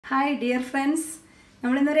Hi dear friends, we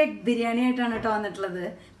have egg biryani.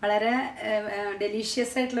 Very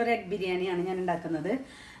delicious egg biryani. I have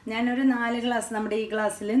 4 glass. We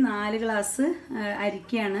have 4 glass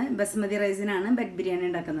basmati rice egg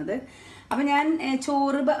biryani. I have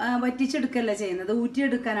ചോറ് വറ്റിച്ചെടുക്കല്ല ചെയ്യുന്നത്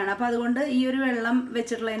ഊറ്റിയെടുക്കാനാണ് അപ്പോൾ അതുകൊണ്ട് ഈ ഒരു വെള്ളം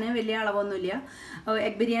വെച്ചിട്ടുള്ളതിന് വലിയ അളവൊന്നുമില്ല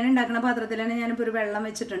എഗ് ബിരിയാണി ഉണ്ടാക്കുന്ന പാത്രത്തിലാണ് ഞാൻ ഇപ്പോൾ ഒരു വെള്ളം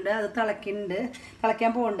വെച്ചിട്ടുണ്ട് അത്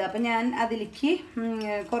തിളക്കാൻ പോകുന്നുണ്ട് അപ്പോൾ ഞാൻ അതിലേക്ക്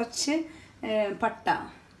കുറച്ച് പട്ട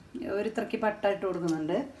ഒരു ഇത്രക്ക് പട്ട ഇട്ട്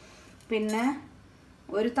കൊടുക്കുന്നുണ്ട് പിന്നെ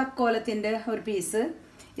ഒരു തക്കോലത്തിന്റെ ഒരു പീസ്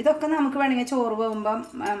ഇതൊക്കെ നമുക്ക് വേണമെങ്കിൽ ചോറ് പോകുമ്പോൾ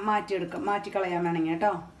മാറ്റി കളയാൻ വേണമെങ്കിൽ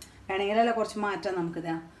കേട്ടോ വേണമെങ്കിലല്ല കുറച്ച് മാറ്റാം നമുക്ക്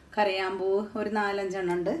ഇതാ കറിയാമ്പൂ ഒരു 4-5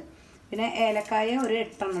 എണ്ണം ഉണ്ട് പിന്നെ ഏലക്കായ ഒരു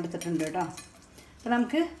 8 എണ്ണം എടുത്തിട്ടുണ്ട് കേട്ടോ അപ്പോൾ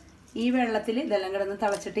നമുക്ക് ഈ വെള്ളത്തിൽ ഇതെല്ലാം കിടന്ന്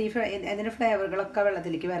തിളച്ചിട്ട് ഇതിന്റെ ഫ്ലേവറുകളൊക്കെ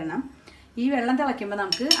വെള്ളത്തിലേക്ക് വരണം ഈ വെള്ളം തിളക്കുമ്പോൾ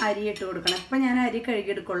നമുക്ക് അരി ഇട്ട് കൊടുക്കണം ഇപ്പോൾ ഞാൻ അരി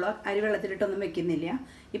കഴുകി എടുക്കുള്ളൂ അരി വെള്ളത്തിലിട്ടൊന്നും വെക്കുന്നില്ല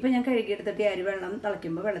ഇപ്പോൾ ഞാൻ കഴുകി എടുത്തിട്ട് അരി വെള്ളം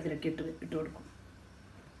തിളക്കുമ്പോൾ വെള്ളത്തിലേക്ക് ഇട്ട് കൊടുക്കും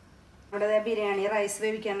ഇവിടെ ബിരിയാണി റൈസ്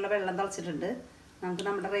വേവിക്കാനുള്ള വെള്ളം തിളച്ചിട്ടുണ്ട് നമുക്ക്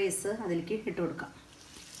നമ്മുടെ റൈസ് അതിലേക്ക് ഇട്ട് കൊടുക്കാം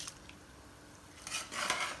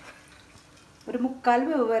ഒരു 3/4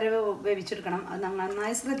 വേവ് വരെ വേവിച്ചെടുക്കണം അത്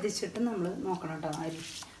നന്നായി ശ്രദ്ധിച്ചിട്ട് നമ്മൾ നോക്കണം കേട്ടോ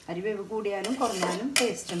അരി വേവ് കൂടിയാലും കുറഞ്ഞാലും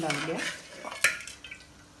ടേസ്റ്റ് ഉണ്ടാവില്ല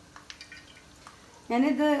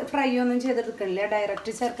ഞാനിത് ഫ്രൈ ഒന്നും ചെയ്തെടുക്കണില്ല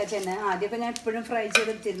ഡയറക്റ്റ് ചേർക്കച്ചെന്നെ ആദ്യമൊക്കെ ഞാൻ എപ്പോഴും ഫ്രൈ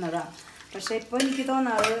ചെയ്തെടുത്തിരുന്നതാണ് പക്ഷേ ഇപ്പോൾ എനിക്ക്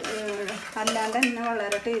തോന്നാറ് അല്ലാണ്ട് തന്നെ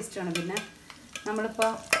വളരെ ടേസ്റ്റാണ് പിന്നെ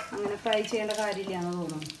നമ്മളിപ്പോൾ അങ്ങനെ ഫ്രൈ ചെയ്യേണ്ട കാര്യമില്ല എന്ന്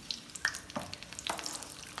തോന്നുന്നു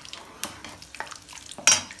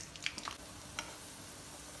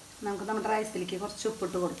നമുക്ക് നമ്മുടെ റൈസിലേക്ക് കുറച്ച്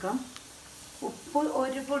ഉപ്പിട്ട് കൊടുക്കാം ഉപ്പ്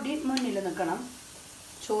ഒരു പൊടി മുന്നിൽ നിൽക്കണം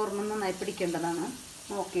ചോറിന് നന്നായി പിടിക്കേണ്ടതാണ്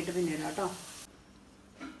നോക്കിയിട്ട് പിന്നീട് കേട്ടോ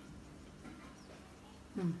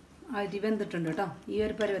അരി വെന്തിട്ടുണ്ട് കേട്ടോ ഈ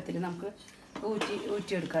ഒരു പരുവത്തിൽ നമുക്ക്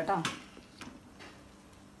ഊറ്റിയെടുക്കാം കേട്ടോ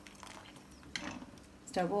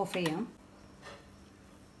സ്റ്റവ് ഓഫ് ചെയ്യാം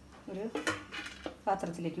ഒരു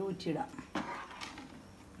പാത്രത്തിലേക്ക് ഊറ്റിയിടാം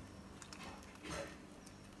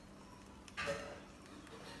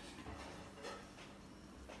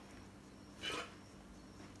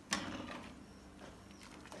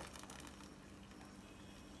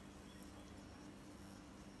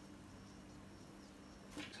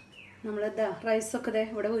നമ്മളിതാ റൈസൊക്കെ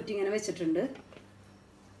ഇവിടെ ഊറ്റി ഇങ്ങനെ വെച്ചിട്ടുണ്ട്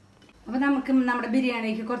അപ്പോൾ നമുക്ക് നമ്മുടെ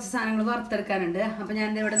ബിരിയാണിക്ക് കുറച്ച് സാധനങ്ങൾ വറുത്തെടുക്കാനുണ്ട് അപ്പോൾ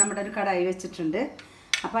ഞാൻ ഇവിടെ നമ്മുടെ ഒരു കടായി വെച്ചിട്ടുണ്ട്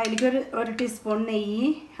അപ്പോൾ അതിലേക്ക് ഒരു ടീസ്പൂൺ നെയ്യ്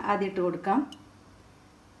ആദ്യം ഇട്ട് കൊടുക്കാം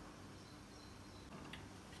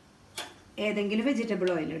ഏതെങ്കിലും വെജിറ്റബിൾ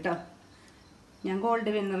ഓയിൽ കേട്ടോ ഞാൻ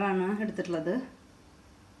ഗോൾഡ് വിന്നറാണ് എടുത്തിട്ടുള്ളത്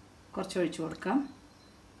കുറച്ച് ഒഴിച്ചു കൊടുക്കാം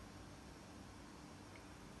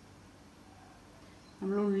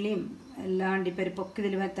നമ്മൾ ഉള്ളിയും എല്ലാ അണ്ടിപ്പരിപ്പൊക്കെ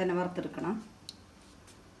ഇതിൽ തന്നെ വറുത്തെടുക്കണം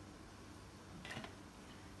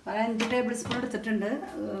 5 ടേബിൾ സ്പൂൺ എടുത്തിട്ടുണ്ട്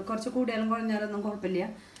കുറച്ച് കൂടിയാലും കുറഞ്ഞാലൊന്നും കുഴപ്പമില്ല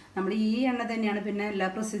നമ്മൾ ഈ എണ്ണ തന്നെയാണ് പിന്നെ എല്ലാ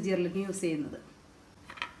പ്രൊസീജിയറിലേക്കും യൂസ് ചെയ്യുന്നത്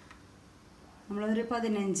നമ്മളൊരു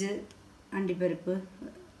 15 അണ്ടിപ്പരിപ്പ്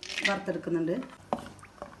വറുത്തെടുക്കുന്നുണ്ട്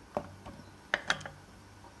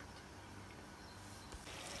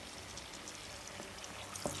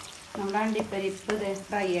നമ്മുടെ അണ്ടിപ്പരിപ്പ്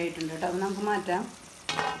ഫ്രൈ ആയിട്ടുണ്ട് കേട്ടോ അപ്പോൾ നമുക്ക് മാറ്റാം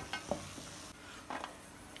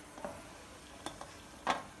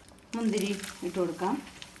മുന്തിരി ഇട്ട് കൊടുക്കാം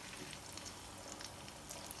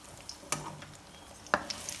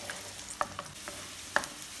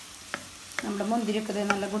നമ്മുടെ മുന്തിരിയൊക്കെ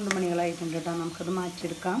നല്ല ഗുണ്ടുമണികളായിട്ടുണ്ട് കേട്ടോ നമുക്കത്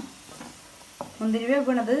മാറ്റിയെടുക്കാം മുന്തിരി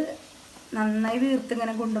വേവണത് നന്നായി വീർത്ത്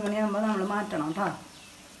ഇങ്ങനെ ഗുണ്ടുമണിയാകുമ്പോൾ നമ്മൾ മാറ്റണം കേട്ടോ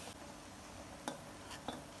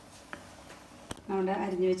നമ്മുടെ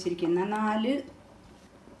അരിഞ്ഞു വെച്ചിരിക്കുന്ന 4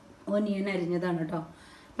 ഒനിയൻ അരിഞ്ഞതാണ് കേട്ടോ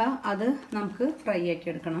അപ്പം അത് നമുക്ക് ഫ്രൈ ആക്കി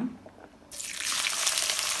എടുക്കണം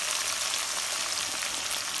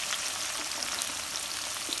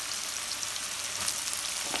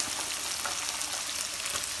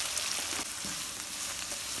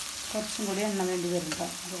കുറച്ചും കൂടി എണ്ണ വേണ്ടി വരും കേട്ടോ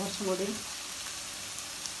അത് കുറച്ചും കൂടി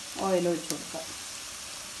ഓയിൽ ഒഴിച്ച് കൊടുക്കാം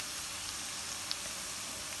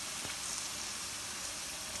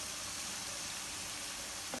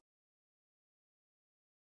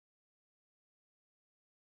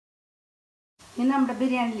ഇനി നമ്മുടെ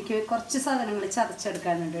ബിരിയാണിയിലേക്ക് കുറച്ച് സാധനങ്ങൾ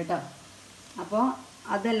ചതച്ചെടുക്കാനുണ്ട് കേട്ടോ അപ്പോൾ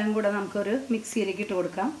അതെല്ലാം കൂടെ നമുക്കൊരു മിക്സിയിലേക്ക് ഇട്ട്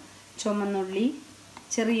കൊടുക്കാം ചുമന്നുള്ളി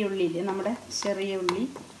ചെറിയ ഉള്ളിയില്ലേ നമ്മുടെ ചെറിയ ഉള്ളി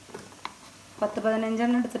 10-15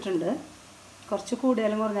 എണ്ണം എടുത്തിട്ടുണ്ട് കുറച്ച്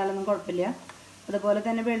കൂടിയാലും കുറഞ്ഞാലൊന്നും കുഴപ്പമില്ല അതുപോലെ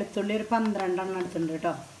തന്നെ വെളുത്തുള്ളി ഒരു 12 എണ്ണം എടുത്തിട്ടുണ്ട്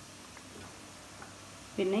കേട്ടോ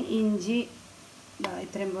പിന്നെ ഇഞ്ചി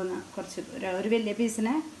ഇത്രയും പോകുന്ന കുറച്ച് ഒരു വലിയ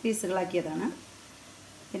പീസുകളാക്കിയതാണ്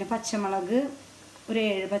പിന്നെ പച്ചമുളക് ഒരു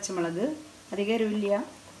 7 പച്ചമുളക് അധികം എരിവില്ല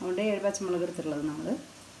അതുകൊണ്ട് 7 പച്ചമുളക് എടുത്തിട്ടുള്ളത് നമ്മൾ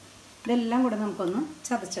ഇതെല്ലാം കൂടെ നമുക്കൊന്ന്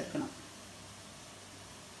ചതച്ചെടുക്കണം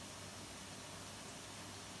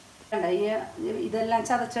ഇതെല്ലാം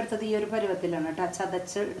ചതച്ചെടുത്തത് ഈ ഒരു പരുവത്തിലാണ് കേട്ടോ,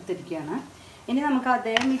 ചതച്ച് എടുത്തിരിക്കുകയാണ്. ഇനി നമുക്ക്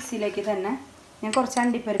അതേ മിക്സിയിലേക്ക് തന്നെ ഞാൻ കുറച്ച്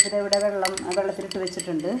അണ്ടിപ്പരിപ്പ് ഇവിടെ വെള്ളത്തിലിട്ട്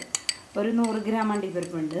വെച്ചിട്ടുണ്ട്. ഒരു 100 ഗ്രാം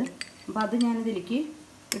അണ്ടിപ്പരിപ്പുണ്ട്. അപ്പോൾ അത് ഞാനിതിലേക്ക്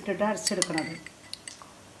ഇട്ടിട്ട് അരച്ചെടുക്കണത്.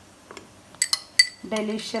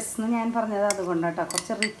 ഡെലിഷ്യസ് എന്ന് ഞാൻ പറഞ്ഞത് അതുകൊണ്ടാണ് കേട്ടോ,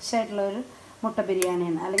 കുറച്ച് റിച്ച് ആയിട്ടുള്ളൊരു മുട്ട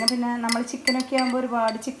ബിരിയാണിയാണ്. അല്ലെങ്കിൽ പിന്നെ നമ്മൾ ചിക്കനൊക്കെ ആകുമ്പോൾ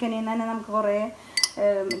ഒരുപാട് ചിക്കനിൽ നിന്ന് തന്നെ നമുക്ക് കുറേ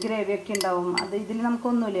ഗ്രേവിയൊക്കെ ഉണ്ടാവും. അത് ഇതിൽ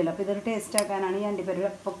നമുക്കൊന്നുമില്ലല്ലോ. അപ്പോൾ ഇതൊരു ടേസ്റ്റ് ആക്കാനാണ് ഈ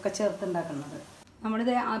അണ്ടിപ്പരിപ്പൊക്കെ ചേർത്തുണ്ടാക്കുന്നത്.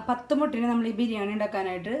 നമ്മളിത് 10 മുട്ടയാണ് നമ്മൾ ഈ ബിരിയാണി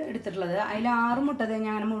ഉണ്ടാക്കാനായിട്ട് എടുത്തിട്ടുള്ളത്. അതിൽ 6 മുട്ട ഞാൻ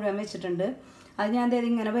അങ്ങനെ മുഴുവൻ വെച്ചിട്ടുണ്ട്. അത് ഞാൻ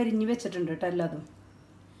ഇങ്ങനെ വരിഞ്ഞ് വെച്ചിട്ടുണ്ട് കേട്ടോ എല്ലാതും.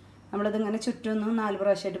 നമ്മളിതിങ്ങനെ ചുറ്റൊന്നും 4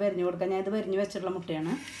 പ്രാവശ്യമായിട്ട് വരിഞ്ഞ് കൊടുക്കാം. ഞാൻ ഇത് വരിഞ്ഞ് വെച്ചിട്ടുള്ള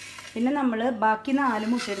മുട്ടയാണ്. പിന്നെ നമ്മൾ ബാക്കി 4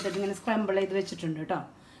 മുട്ട എടുത്തിട്ട് ഇങ്ങനെ സ്ക്രംബിൾ ചെയ്ത് വെച്ചിട്ടുണ്ട് കേട്ടോ.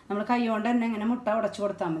 നമ്മൾ കൈ കൊണ്ട് തന്നെ ഇങ്ങനെ മുട്ട ഉടച്ച്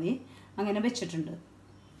കൊടുത്താൽ മതി. അങ്ങനെ വെച്ചിട്ടുണ്ട്.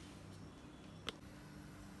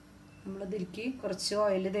 നമ്മളിതിലേക്ക് കുറച്ച്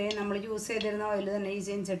ഓയിൽ, നമ്മൾ യൂസ് ചെയ്തിരുന്ന ഓയിൽ തന്നെ ഈ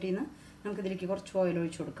ചീനച്ചട്ടിയിൽ നിന്ന് നമുക്കിതിലേക്ക് കുറച്ച് ഓയിൽ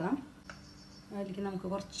ഒഴിച്ച് കൊടുക്കാം. അതിലേക്ക് നമുക്ക്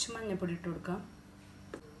കുറച്ച് മഞ്ഞൾപ്പൊടി ഇട്ട് കൊടുക്കാം,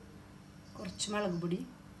 കുറച്ച് മുളക് പൊടി,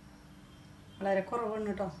 വളരെ കുറവാണ്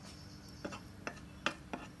കേട്ടോ,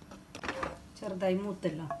 ചെറുതായി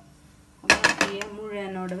മൂത്തല്ലോ. അപ്പോൾ ഈ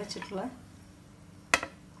മുഴുവനോടെ വെച്ചിട്ടുള്ള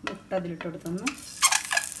മുട്ട അതിലിട്ട് കൊടുത്തൊന്ന്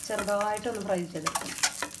ചെറുതായിട്ടൊന്ന് ഫ്രൈ ചെയ്തെടുക്കാം.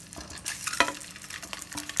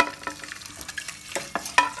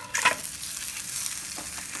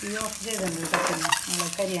 ഈ ഓഫ് ചെയ്തിട്ടുണ്ട് കേട്ടോ, നമ്മൾ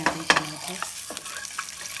കരിയാണ്ടിരിക്കാനായിട്ട്.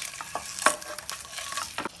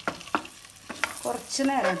 കുറച്ച്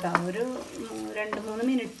നേരം കേട്ടോ, ഒരു 2-3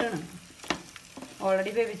 മിനിറ്റാണ്.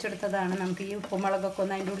 ഓൾറെഡി വേവിച്ചെടുത്തതാണ്. നമുക്ക് ഈ ഉപ്പും മുളകൊക്കെ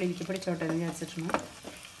ഒന്ന് അതിൻ്റെ ഉള്ളിലേക്ക് പിടിച്ചോട്ടെ എന്ന് വിചാരിച്ചിട്ടുണ്ട്.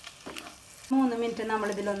 3 മിനിറ്റ്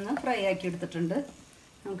നമ്മളിതിലൊന്ന് ഫ്രൈ ആക്കി എടുത്തിട്ടുണ്ട്.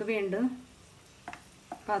 നമുക്ക് വീണ്ടും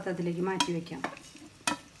പാത്രത്തിലേക്ക് മാറ്റി വയ്ക്കാം.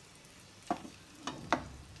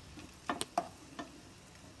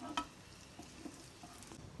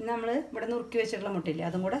 നമ്മൾ ഇവിടെ നുറുക്കി വെച്ചിട്ടുള്ള മുട്ടയില്ലേ,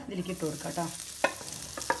 അതും കൂടെ ഇതിലേക്ക് ഇട്ട് കൊടുക്കാം കേട്ടോ.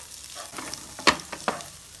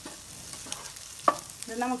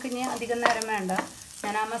 ഇത് നമുക്കിനി അധികം നേരം വേണ്ട.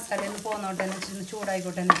 ഞാൻ ആ മസാല ഒന്ന് പോന്നോട്ടെ എന്ന് വെച്ചാൽ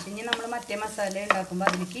ചൂടായിക്കോട്ടെ എന്ന് വെച്ചാൽ ഇനി നമ്മൾ മറ്റേ മസാല ഉണ്ടാക്കുമ്പോൾ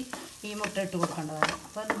അതിലേക്ക് ഈ മുട്ട ഇട്ട് കൊടുക്കേണ്ടതാണ്.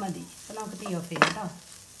 അപ്പോൾ അത് മതി. അപ്പോൾ നമുക്ക് തീ ഓഫ് ചെയ്യാം കേട്ടോ.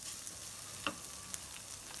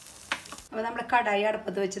 അപ്പോൾ നമ്മുടെ കടായി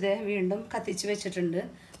അടുപ്പത്ത് വെച്ചത് വീണ്ടും കത്തിച്ച് വെച്ചിട്ടുണ്ട്.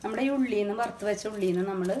 നമ്മുടെ ഈ ഉള്ളിയിൽ നിന്ന് വറുത്ത് വെച്ച ഉള്ളിയിൽ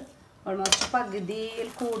നിന്ന് നമ്മൾ ഓൾമോസ്റ്റ് പകുതിയിൽ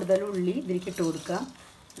കൂടുതൽ ഉള്ളി ഇതിലേക്ക് ഇട്ട് കൊടുക്കുക.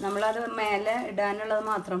 നമ്മളത് മേലെ ഇടാനുള്ളത്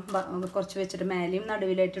മാത്രം കുറച്ച് വെച്ചിട്ട് മേലെയും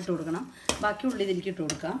നടുവിലായിട്ട് ഇട്ട് കൊടുക്കണം. ബാക്കി ഉള്ളി ഇതിലേക്ക് ഇട്ട്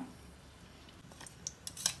കൊടുക്കാം.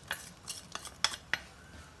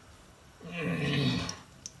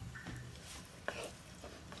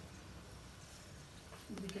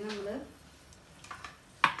 ഇതിലേക്ക് നമ്മൾ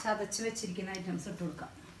ചതച്ച് വെച്ചിരിക്കുന്ന ഐറ്റംസ് ഇട്ട്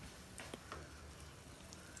കൊടുക്കാം.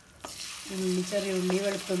 ഉള്ളി, ചെറിയ ഉള്ളി,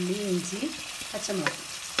 വെളുത്തുള്ളി, ഇഞ്ചി, പച്ചമുളക്.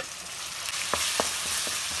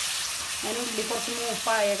 ഞാൻ ഉള്ളി കുറച്ച്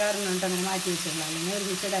മൂപ്പായ കാരണം കൊണ്ട് അങ്ങനെ മാറ്റി വെച്ചിട്ടുള്ള, അല്ലെങ്കിൽ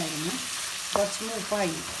ഒരുമിച്ചിടായിരുന്നു. കുറച്ച്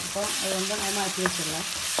മൂപ്പായി, അപ്പോൾ അതുകൊണ്ടാണ് അത് മാറ്റി വെച്ചിട്ടുള്ള.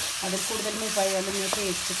 അതിൽ കൂടുതൽ മൂപ്പായാലും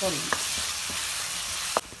ടേസ്റ്റ് കുറയും.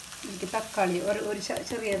 എനിക്ക് തക്കാളി ഒരു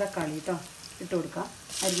ചെറിയ തക്കാളി കേട്ടോ ഇട്ട് കൊടുക്കാം,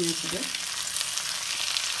 അരിഞ്ഞ് വെച്ചത്.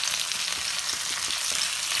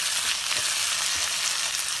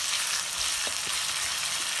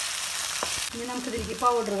 ഇനി നമുക്കിതിലേക്ക്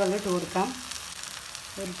പൗഡറുകൾ ഇട്ട് കൊടുക്കാം.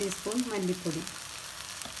 1 ടീസ്പൂൺ മല്ലിപ്പൊടി,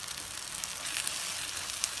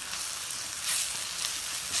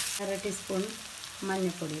 1/2 ടീസ്പൂൺ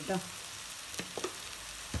മഞ്ഞൾപ്പൊടി കേട്ടോ,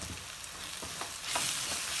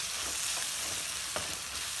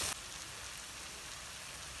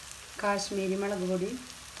 കാശ്മീരി മുളക് പൊടി,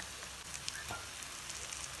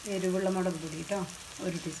 എരിവുള്ള മുളക് പൊടി കേട്ടോ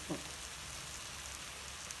 1 ടീസ്പൂൺ,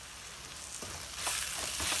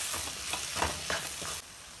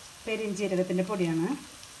 പെരിഞ്ജീരകത്തിൻ്റെ പൊടിയാണ്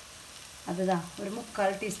അതാ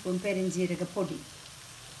 1/4 ടീസ്പൂൺ പെരിഞ്ജീരക പൊടി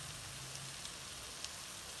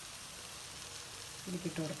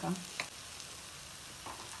ഇതിലിട്ട് കൊടുക്കാം.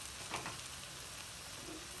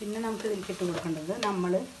 പിന്നെ നമുക്ക് ഇതിലിട്ട് കൊടുക്കേണ്ടത്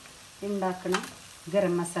നമ്മൾ ഉണ്ടാക്കുന്ന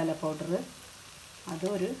ഗരം മസാല പൗഡർ, അത്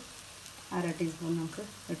 1/2 ടീസ്പൂൺ നമുക്ക്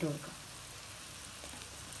ഇട്ട് കൊടുക്കാം.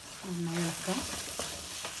 നന്നായി ഇളക്കാം.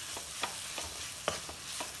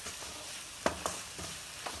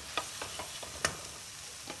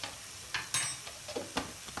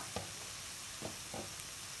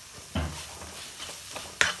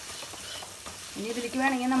 ഇനി ഇതിലേക്ക്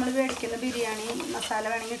വേണമെങ്കിൽ നമ്മൾ മേടിക്കുന്ന ബിരിയാണി മസാല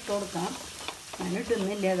വേണമെങ്കിൽ ഇട്ട് കൊടുക്കാം. ഞാൻ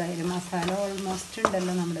ഇടുന്നില്ല, അതായത് മസാല ഓൾമോസ്റ്റ്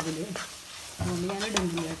ഉണ്ടല്ലോ നമ്മുടെ ഇതിൽ, അതുകൊണ്ട് ഞാൻ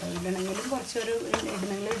ഇടുന്നില്ല കേട്ടോ. ഇടണമെങ്കിലും കുറച്ചൊരു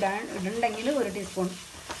ഇടുന്നുണ്ടെങ്കിൽ 1 ടീസ്പൂൺ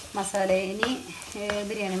മസാല, ഇനി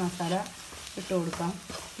ബിരിയാണി മസാല ഇട്ട് കൊടുക്കാം.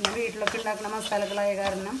 പിന്നെ വീട്ടിലൊക്കെ ഉണ്ടാക്കുന്ന മസാലകളായ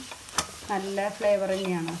കാരണം നല്ല ഫ്ലേവർ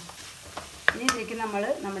തന്നെയാണ്. ഇനി ഇതിലേക്ക് നമ്മൾ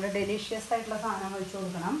നമ്മുടെ ഡെലീഷ്യസ് ആയിട്ടുള്ള സാധനം ഒഴിച്ച്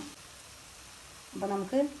കൊടുക്കണം. അപ്പോൾ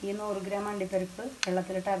നമുക്ക് ഈ 100 ഗ്രാം അണ്ടിപ്പരിപ്പ്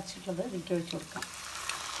വെള്ളത്തിലിട്ട് അരച്ചിട്ടുള്ളത് ഇതിലേക്ക് ഒഴിച്ച് കൊടുക്കാം.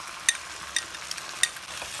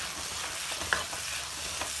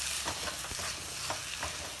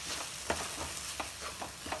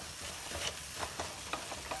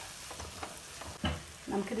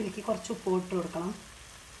 നമുക്കിതിലേക്ക് കുറച്ച് ഉപ്പ് ഇട്ട് കൊടുക്കണം.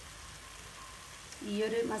 ഈ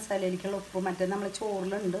ഒരു മസാലയിലേക്കുള്ള ഉപ്പ് മറ്റേ നമ്മൾ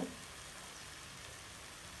ചോറിലുണ്ട്.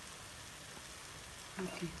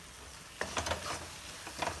 ഓക്കെ,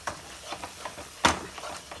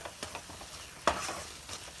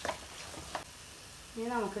 ഇനി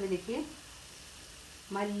നമുക്കിതിലേക്ക്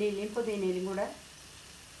മല്ലിയിലയും പുതിനയിലും കൂടെ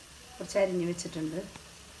കുറച്ച് അരിഞ്ഞ് വെച്ചിട്ടുണ്ട്.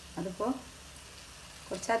 അതിപ്പോൾ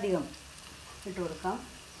കുറച്ചധികം ഇട്ട് കൊടുക്കാം.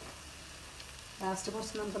 ലാസ്റ്റ്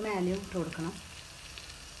കുറച്ച് നമുക്ക് മേലെയും ഇട്ട് കൊടുക്കണം.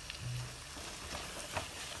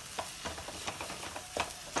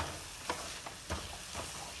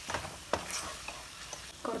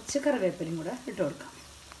 കുറച്ച് കറിവേപ്പിലയും കൂടെ ഇട്ട് കൊടുക്കാം.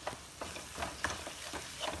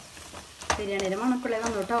 ബിരിയാണിയുടെ മണക്കുള്ളേ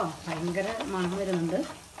വന്നു കേട്ടോ, ഭയങ്കര മണം വരുന്നുണ്ട്.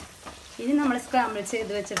 ഇനി നമ്മൾ സ്ക്രാമ്പിൾ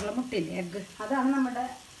ചെയ്ത് വെച്ചിട്ടുള്ള മുട്ടയില്ലേ, എഗ്ഗ്, അതാണ് നമ്മുടെ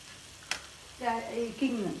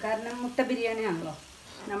കിങ്. കാരണം മുട്ട ബിരിയാണി ആണല്ലോ,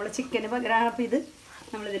 നമ്മൾ ചിക്കന് പകരമാണ്. അപ്പോൾ ഇത്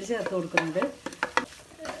നമ്മളിതിൽ ചേർത്ത് കൊടുക്കുന്നത്.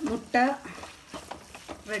 മുട്ട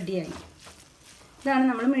റെഡിയായി. ഇതാണ്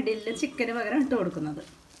നമ്മൾ മിഡിലിൽ ചിക്കന് പകരം ഇട്ട് കൊടുക്കുന്നത്.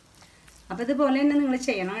 അപ്പോൾ ഇതുപോലെ തന്നെ നിങ്ങൾ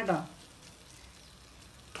ചെയ്യണം കേട്ടോ.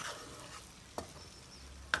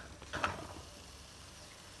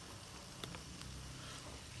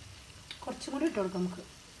 കുറച്ചും കൂടി ഇട്ട് കൊടുക്കാം. നമുക്ക്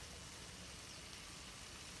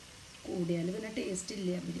കൂടിയാൽ പിന്നെ ടേസ്റ്റ്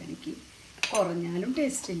ഇല്ല ബിരിയാണിക്ക്, കുറഞ്ഞാലും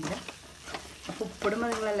ടേസ്റ്റ് ഇല്ല. അപ്പോൾ ഉപ്പിടുമ്പോൾ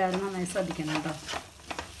നിങ്ങളെല്ലാവരും നന്നായി ശ്രദ്ധിക്കണം കേട്ടോ.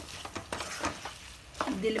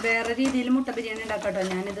 ഇതിൽ വേറെ രീതിയിൽ മുട്ട ബിരിയാണി ഉണ്ടാക്കാം കേട്ടോ.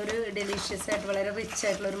 ഞാനിതൊരു ഡെലീഷ്യസ് ആയിട്ട് വളരെ റിച്ച്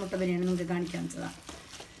ആയിട്ടുള്ളൊരു മുട്ട ബിരിയാണി നമുക്ക് കാണിക്കാൻ വെച്ചതാണ്.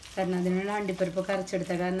 കാരണം അതിനുള്ള അണ്ടിപ്പരിപ്പ്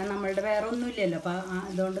കരച്ചെടുത്ത കാരണം നമ്മളുടെ വേറെ ഒന്നുമില്ലല്ലോ. അപ്പോൾ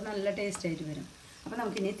അതുകൊണ്ട് നല്ല ടേസ്റ്റ് ആയിട്ട് വരും. അപ്പോൾ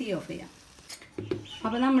നമുക്കിനി തീ ഓഫ് ചെയ്യാം.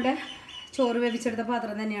 അപ്പോൾ നമ്മുടെ ചോറ് വേവിച്ചെടുത്ത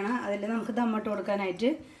പാത്രം തന്നെയാണ്. അതിൽ നമുക്ക് ദമ്മിട്ട്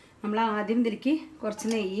കൊടുക്കാനായിട്ട് നമ്മൾ ആദ്യം ഇതിലേക്ക് കുറച്ച്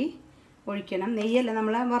നെയ്യ് ഒഴിക്കണം. നെയ്യല്ല,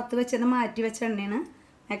 നമ്മൾ വറുത്ത് വെച്ചത് മാറ്റി വെച്ച എണ്ണയാണ്.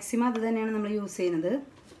 മാക്സിമം അത് തന്നെയാണ് നമ്മൾ യൂസ് ചെയ്യുന്നത്.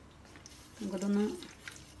 നമുക്കതൊന്ന്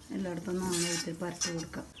എല്ലായിടത്തും നന്നായിട്ട് പരത്തി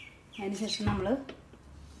കൊടുക്കാം. അതിന് ശേഷം നമ്മൾ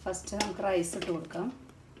ഫസ്റ്റ് നമുക്ക് റൈസ് ഇട്ട് കൊടുക്കാം.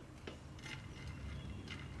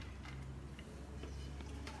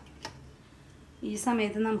 ഈ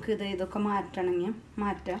സമയത്ത് നമുക്ക് ഇതൊക്കെ മാറ്റണമെങ്കിൽ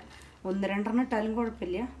മാറ്റാം. 1-2 ഇട്ടാലും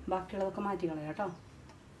കുഴപ്പമില്ല, ബാക്കിയുള്ളതൊക്കെ മാറ്റി കളയാം കേട്ടോ.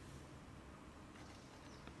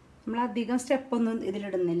 നമ്മളധികം സ്റ്റെപ്പൊന്നും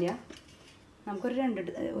ഇതിലിടുന്നില്ല. നമുക്കൊരു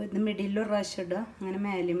 2 മിഡിലിൽ ഒരു പ്രാവശ്യം ഇടുക, അങ്ങനെ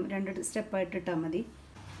മേലെയും 2 സ്റ്റെപ്പായിട്ട് ഇട്ടാൽ മതി.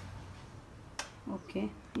 ഓക്കെ,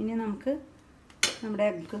 ഇനി നമുക്ക് നമ്മുടെ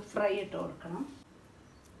എഗ്ഗ് ഫ്രൈ ഇട്ട് കൊടുക്കണം.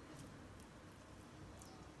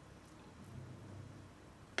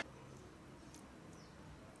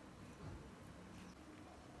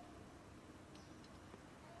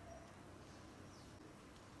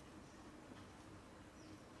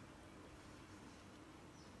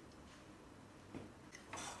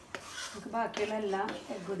 നമുക്ക് ബാക്കിയുള്ള എല്ലാ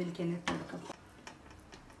എഗ്ഗും ഇതിലേക്ക് തന്നെ ഇട്ട് കൊടുക്കാം.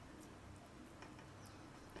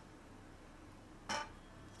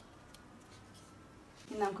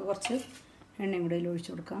 ഇനി നമുക്ക് കുറച്ച് എണ്ണയും കൂടെ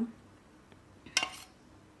ഒഴിച്ചു കൊടുക്കാം.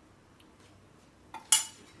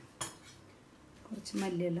 കുറച്ച്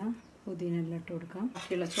മല്ലിയില പുതിനയെല്ലാം ഇട്ട് കൊടുക്കാം.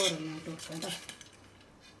 ബാക്കിയുള്ള ചോറെല്ലാം ഇട്ട് കൊടുക്കാം കേട്ടോ.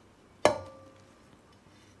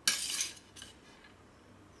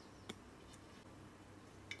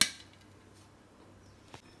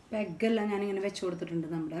 എഗ്ഗെല്ലാം ഞാനിങ്ങനെ വെച്ച് കൊടുത്തിട്ടുണ്ട്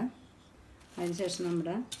നമ്മുടെ. അതിനുശേഷം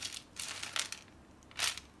നമ്മുടെ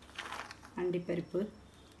അണ്ടിപ്പരിപ്പ്,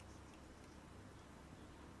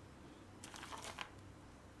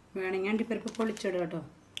 വേണമെങ്കിൽ അണ്ടിപ്പരിപ്പ് പൊളിച്ചിടുക കേട്ടോ.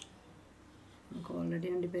 നമുക്ക് ഓൾറെഡി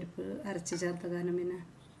അണ്ടിപ്പരിപ്പ് അരച്ച് ചേർത്ത കാരണം പിന്നെ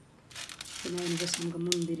അതിന് ശേഷം നമുക്ക്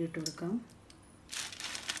മുന്തിരി ഇട്ട് കൊടുക്കാം.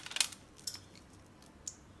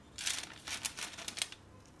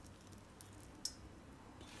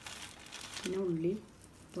 പിന്നെ ഉള്ളി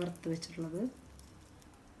വറുത്ത് വെച്ചിട്ടുള്ളത്,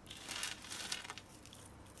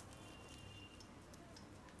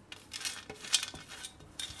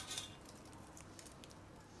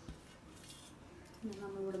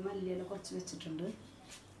 നമ്മളിവിടെ മല്ലിയില കുറച്ച് വെച്ചിട്ടുണ്ട്,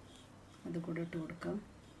 അത് കൂടെ ഇട്ട് കൊടുക്കാം.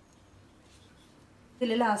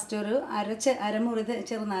 ഇതിൽ ലാസ്റ്റ് ഒരു അരമുറി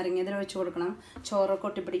ചെറുനാരങ്ങ ഇതിൽ ഒഴിച്ച് കൊടുക്കണം. ചോറൊക്കെ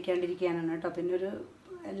ഒട്ടിപ്പിടിക്കാണ്ടിരിക്കാനാണ് കേട്ടോ. പിന്നെ ഒരു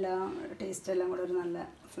എല്ലാ ടേസ്റ്റെല്ലാം കൂടെ ഒരു നല്ല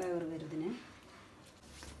ഫ്ലേവർ വരും ഇതിന്.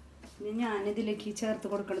 ഇനി ഞാനിതിലേക്ക് ചേർത്ത്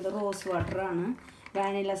കൊടുക്കുന്നത് റോസ് വാട്ടറാണ്.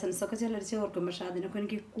 വാനില എസൻസൊക്കെ ചിലർ ചേർക്കും, പക്ഷേ അതിനൊക്കെ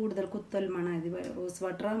എനിക്ക് കൂടുതൽ കുത്തൽമാണ്. ഇത് റോസ്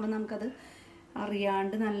വാട്ടർ ആകുമ്പോൾ നമുക്കത്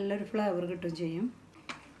അറിയാണ്ട് നല്ലൊരു ഫ്ലേവർ കിട്ടുകയും ചെയ്യും.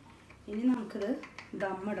 ഇനി നമുക്കിത്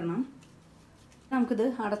ദമ്മിടണം. നമുക്കിത്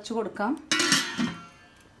അടച്ചു കൊടുക്കാം.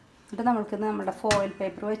 എന്നിട്ട് നമുക്ക് നമ്മുടെ ഫോയിൽ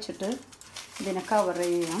പേപ്പർ വെച്ചിട്ട് ഇതിനെ കവർ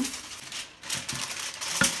ചെയ്യാം.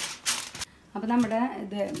 അപ്പോൾ നമ്മുടെ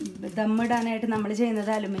ഇത് ദമ്മിടാനായിട്ട് നമ്മൾ ചെയ്യുന്നത്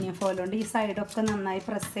അലുമിനിയം ഫോയിൽ കൊണ്ട് ഈ സൈഡൊക്കെ നന്നായി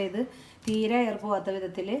പ്രസ് ചെയ്ത് തീരെ എയർ പോകാത്ത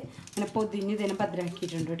വിധത്തിൽ ഇങ്ങനെ പൊതിഞ്ഞ് ഇതിനെ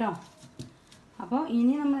ഭദ്രമാക്കിയിട്ടുണ്ട് കേട്ടോ. അപ്പോൾ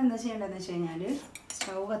ഇനി നമ്മൾ എന്താ ചെയ്യേണ്ടതെന്ന് വെച്ച് കഴിഞ്ഞാൽ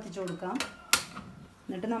സ്റ്റൗ കത്തിച്ച് കൊടുക്കാം.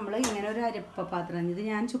 എന്നിട്ട് നമ്മൾ ഇങ്ങനെ ഒരു അരപ്പ പാത്രം, ഇത്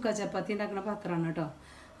ഞാൻ ചുക്ക ചപ്പാത്തി ഉണ്ടാക്കുന്ന പാത്രമാണ് കേട്ടോ,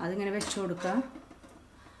 അതിങ്ങനെ വെച്ച് കൊടുക്കുക.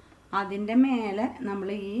 അതിൻ്റെ മേലെ നമ്മൾ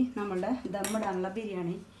നമ്മളുടെ ദമ്മിടാനുള്ള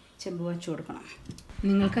ബിരിയാണി ചെമ്പ് വെച്ച് കൊടുക്കണം.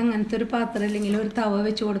 നിങ്ങൾക്ക് അങ്ങനത്തെ ഒരു പാത്രം ഇല്ലെങ്കിൽ ഒരു തവ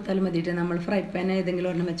വെച്ച് കൊടുത്താലും മതിയിട്ട്, നമ്മൾ ഫ്രൈ പാൻ ഏതെങ്കിലും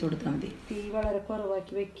ഒരെണ്ണം വെച്ച് കൊടുത്താൽ മതി. തീ വളരെ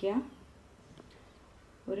കുറവാക്കി വെക്കുക.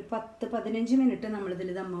 ഒരു 10-15 മിനിറ്റ്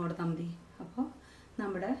നമ്മളിതിൽ ദമ്മ കൊടുത്താൽ മതി. അപ്പോൾ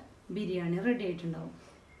നമ്മുടെ ബിരിയാണി റെഡി ആയിട്ടുണ്ടാവും.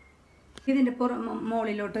 ഇതിൻ്റെ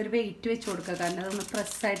മുകളിലോട്ട് ഒരു വെയിറ്റ് വെച്ച് കൊടുക്കുക, കാരണം അതൊന്ന്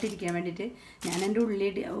പ്രസ്സായിട്ടിരിക്കാൻ വേണ്ടിയിട്ട്. ഞാൻ എൻ്റെ ഉള്ളി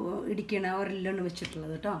ഇടിക്കണ ഒരെല്ലാണ്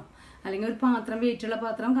വെച്ചിട്ടുള്ളത് കേട്ടോ. അല്ലെങ്കിൽ ഒരു പാത്രം, വെയിറ്റുള്ള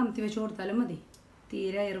പാത്രം കമത്തി വെച്ച് കൊടുത്താലും മതി,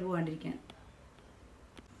 തീരെ എയർ പോകാണ്ടിരിക്കാൻ.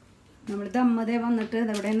 നമ്മൾ ദമ്മതേ വന്നിട്ട്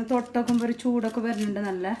ഇവിടെ നിന്ന് തൊട്ടൊക്കുമ്പോൾ ഒരു ചൂടൊക്കെ വരുന്നുണ്ട്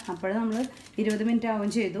നല്ല. അപ്പോൾ നമ്മൾ 20 മിനിറ്റ് ആവും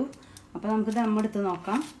ചെയ്തു. അപ്പോൾ നമുക്ക് ദമ്മെടുത്ത്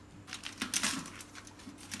നോക്കാം.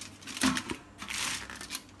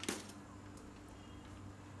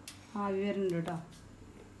 ആവി വരുന്നുണ്ട് കേട്ടോ.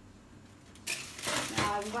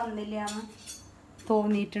 ആവി വന്നില്ല എന്ന്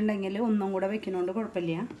തോന്നിയിട്ടുണ്ടെങ്കിൽ ഒന്നും കൂടെ വെക്കുന്നതുകൊണ്ട്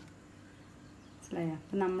കുഴപ്പമില്ല, മനസ്സിലായോ?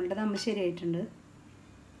 അപ്പം നമ്മളുടെ ദമ്മ് ശരിയായിട്ടുണ്ട്.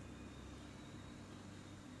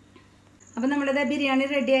 അപ്പം നമ്മളിത് ബിരിയാണി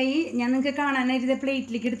റെഡിയായി. ഞാൻ നിങ്ങൾക്ക് കാണാനായിട്ട് ഇത്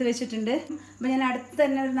പ്ലേറ്റിലേക്ക് എടുത്ത് വെച്ചിട്ടുണ്ട്. അപ്പം ഞാൻ അടുത്ത്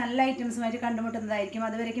തന്നെ ഒരു നല്ല ഐറ്റംസുമായിട്ട് കണ്ടുമുട്ടുന്നതായിരിക്കും.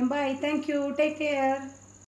 അതുവരേക്കും by, thank you, take care.